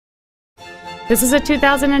This is a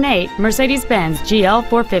 2008 Mercedes-Benz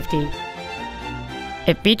GL450.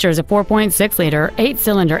 It features a 4.6-liter,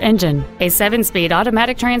 8-cylinder engine, a 7-speed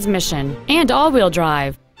automatic transmission, and all-wheel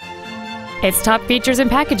drive. Its top features and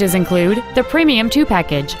packages include the Premium 2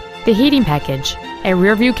 package, the heating package, a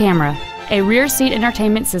rear-view camera, a rear seat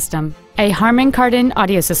entertainment system, a Harman Kardon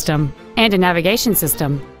audio system, and a navigation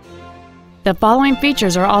system. The following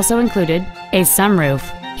features are also included: a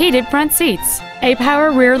sunroof, heated front seats, a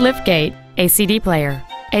power rear liftgate, a CD player,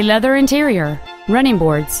 a leather interior, running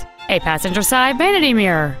boards, a passenger side vanity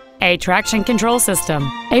mirror, a traction control system,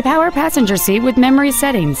 a power passenger seat with memory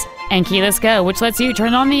settings, and keyless go, which lets you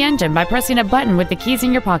turn on the engine by pressing a button with the keys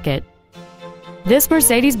in your pocket. This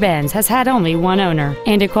Mercedes-Benz has had only one owner,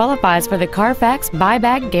 and it qualifies for the Carfax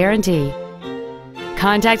buyback guarantee.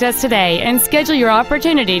 Contact us today and schedule your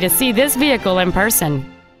opportunity to see this vehicle in person.